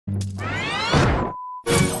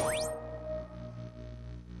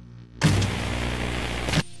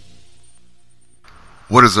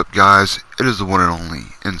What is up, guys? It is the one and only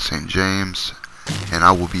Insane James, and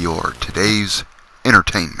I will be your today's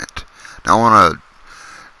entertainment. Now I want to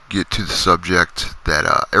get to the subject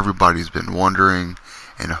that everybody's been wondering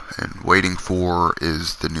and waiting for,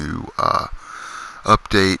 is the new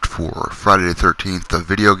update for Friday the 13th, the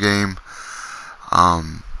video game.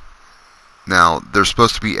 Now they're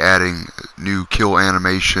supposed to be adding new kill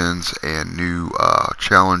animations and new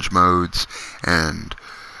challenge modes, and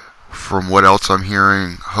from what else I'm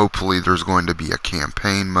hearing, hopefully there's going to be a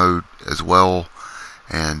campaign mode as well,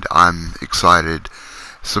 and I'm excited.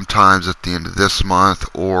 Sometimes at the end of this month,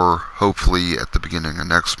 or hopefully at the beginning of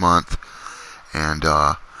next month. And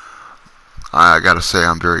I gotta say,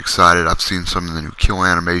 I'm very excited. I've seen some of the new kill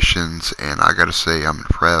animations, and I gotta say I'm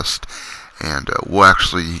impressed. And we'll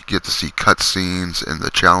actually get to see cutscenes and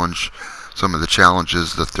some of the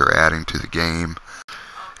challenges that they're adding to the game.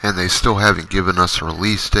 And they still haven't given us a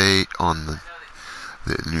release date on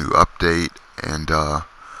the new update, and I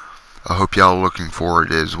hope y'all are looking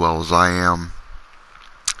forward as well as I am.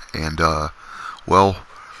 And well,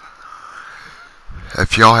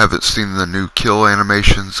 if y'all haven't seen the new kill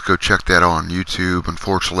animations, go check that out on YouTube.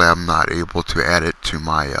 Unfortunately, I'm not able to add it to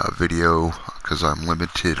my video because I'm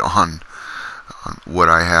limited on what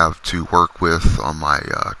I have to work with on my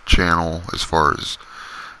channel as far as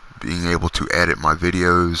being able to edit my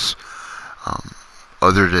videos,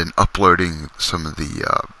 other than uploading some of the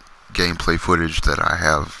gameplay footage that I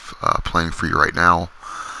have playing for you right now.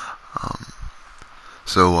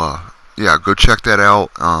 So yeah, go check that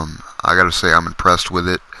out. I gotta say, I'm impressed with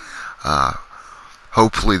it.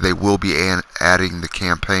 Hopefully they will be adding the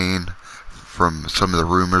campaign from some of the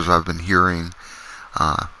rumors I've been hearing.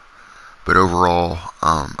 But overall,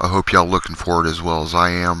 I hope y'all looking forward as well as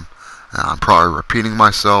I am. I'm probably repeating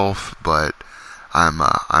myself, but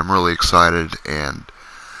I'm really excited. And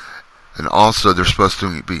also they're supposed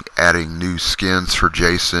to be adding new skins for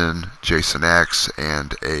Jason X,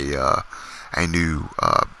 and a new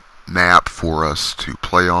map for us to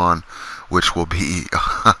play on, which will be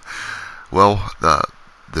well,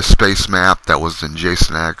 the space map that was in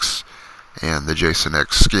Jason X and the Jason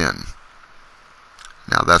X skin.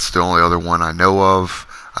 Now that's the only other one I know of.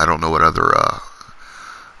 I don't know what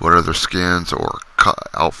other skins or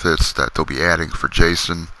outfits that they'll be adding for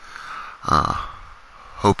Jason.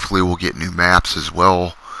 Hopefully we'll get new maps as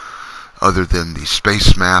well, other than the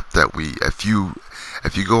space map that if you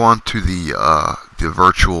go onto the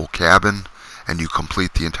virtual cabin and you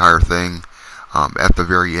complete the entire thing, at the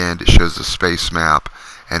very end it shows the space map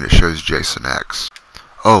and it shows Jason X.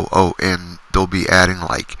 Oh, and they'll be adding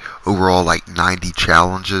overall 90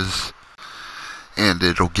 challenges, and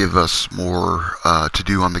it'll give us more to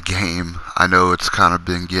do on the game. I know it's kind of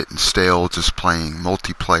been getting stale just playing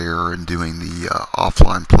multiplayer and doing the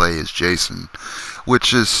offline play as Jason,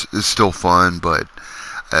 which is still fun, but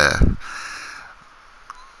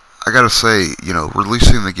I gotta say,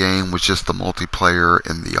 releasing the game with just the multiplayer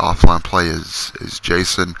and the offline play as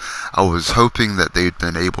Jason, I was hoping that they'd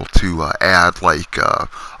been able to add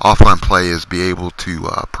offline play is be able to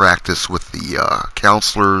practice with the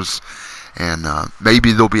counselors, and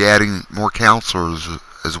maybe they'll be adding more counselors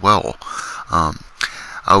as well.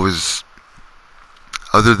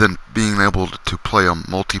 Other than being able to play a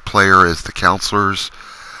multiplayer as the counselors,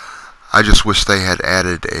 I just wish they had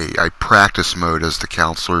added a practice mode as the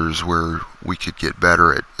counselors, where we could get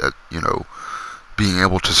better at being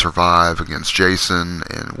able to survive against Jason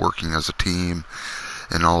and working as a team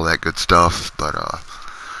and all that good stuff. But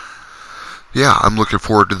yeah, I'm looking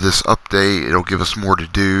forward to this update. It'll give us more to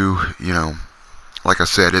do. Like I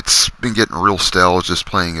said, it's been getting real stale just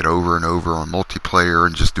playing it over and over on multiplayer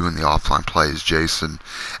and just doing the offline play as Jason,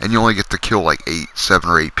 and you only get to kill 7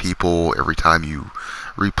 or 8 people every time you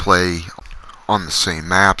replay on the same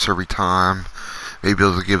maps every time. Maybe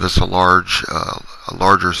it'll give us a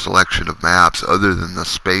larger selection of maps other than the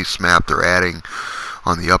space map they're adding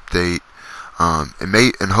on the update.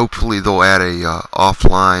 And hopefully they'll add a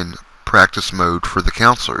offline practice mode for the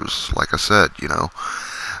counselors. Like I said,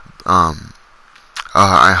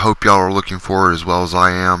 I hope y'all are looking forward as well as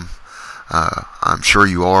I am. I'm sure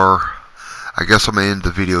you are. I guess I'm going to end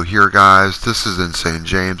the video here, guys. This is Insane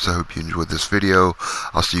James. I hope you enjoyed this video.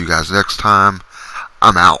 I'll see you guys next time.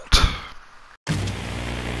 I'm out.